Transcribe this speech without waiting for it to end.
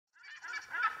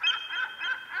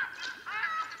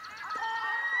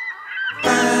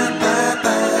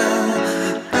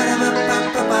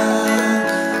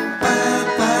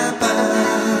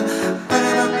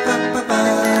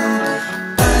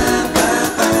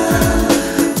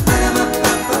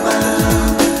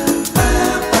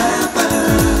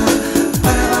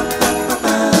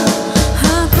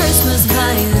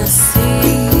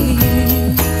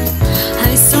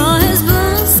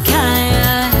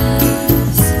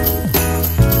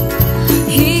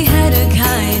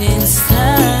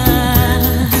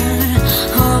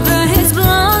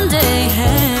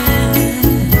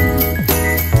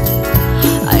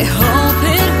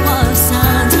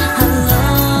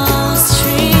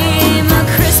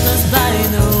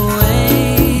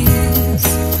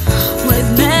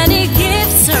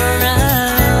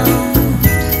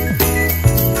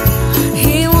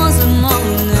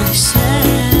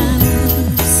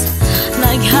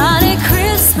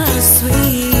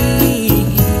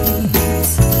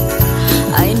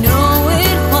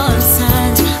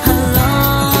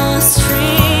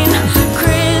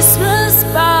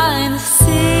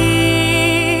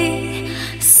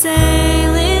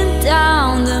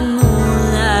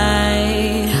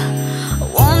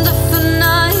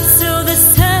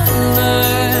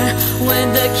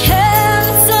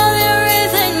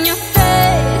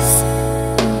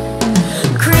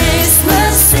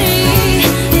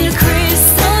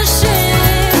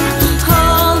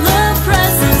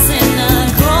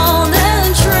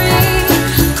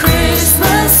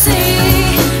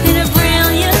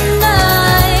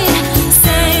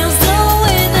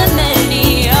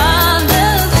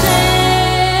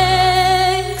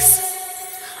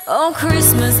Oh,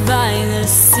 Christmas by the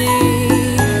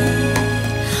sea.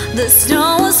 The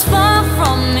snow was far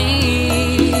from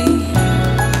me,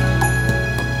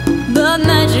 but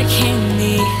magic in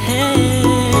the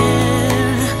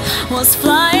air was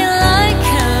flying like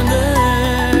a bird.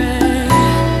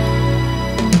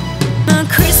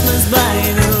 Christmas by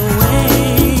the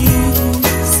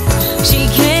waves, she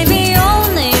gave me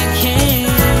only a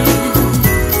kiss.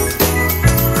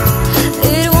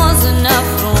 It was enough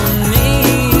for me.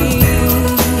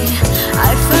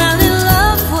 I fell in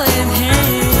love with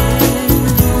him.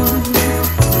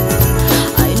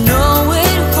 I know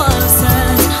it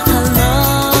wasn't a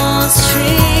lost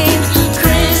dream.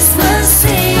 Christmas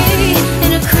Eve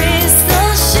in a crystal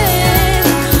ship,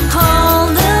 all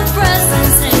the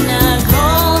presents in a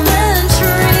golden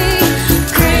tree.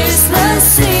 Christmas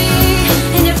Eve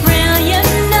in a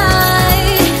brilliant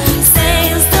night,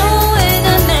 sails the wind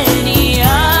and many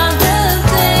other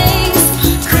things.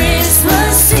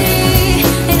 Christmas Eve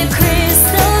in a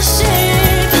crystal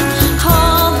ship,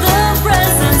 all the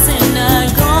presents in a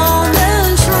golden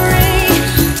tree.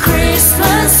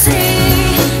 Christmas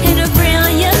Eve in a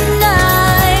brilliant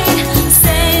night,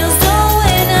 sails the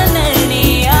wind and many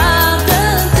other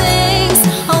things.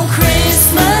 Oh,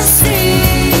 Christmas Eve,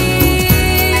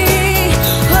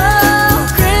 oh,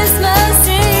 Christmas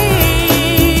Eve,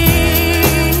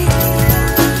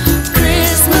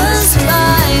 Christmas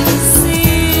by the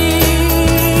sea,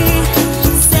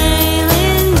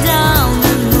 sailing down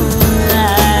the moonlight.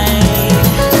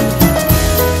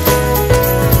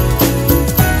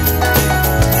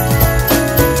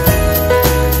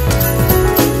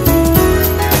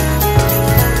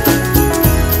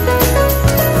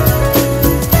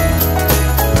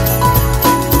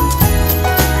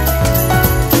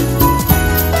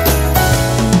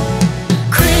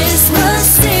 Christmas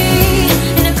Eve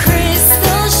in a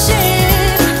crystal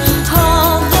ship,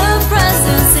 all the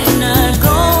presents in a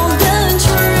golden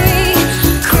tree.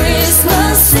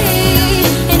 Christmas Eve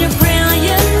in a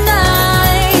brilliant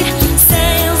night,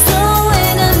 sails the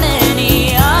wind and many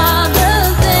other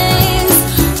things.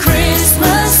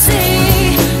 Christmas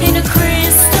Eve in a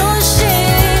crystal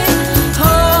ship,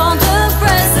 all the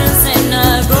presents in a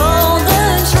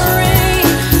golden tree.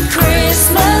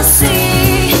 Christmas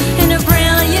Eve in a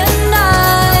brilliant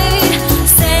night,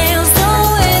 sails the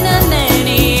wind and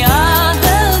many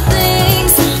other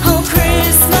things. Oh,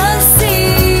 Christmas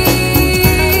Eve,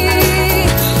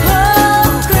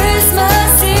 oh,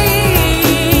 Christmas Eve.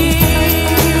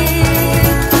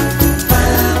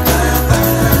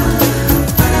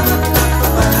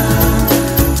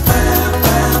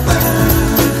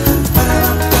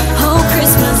 Oh,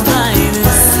 Christmas by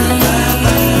the sea.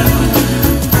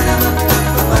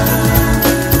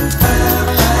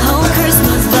 Oh,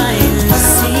 Christmas by the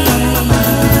sea.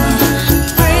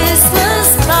 Christmas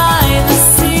by the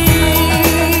sea,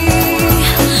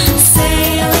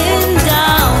 sailing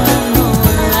down the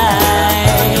moonlight.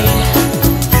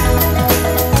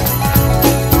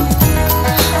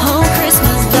 Oh,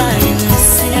 Christmas by the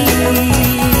sea,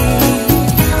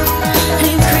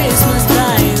 and Christmas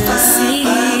by the sea.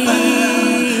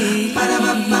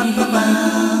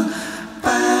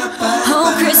 Oh,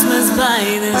 Christmas by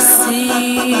the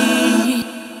sea.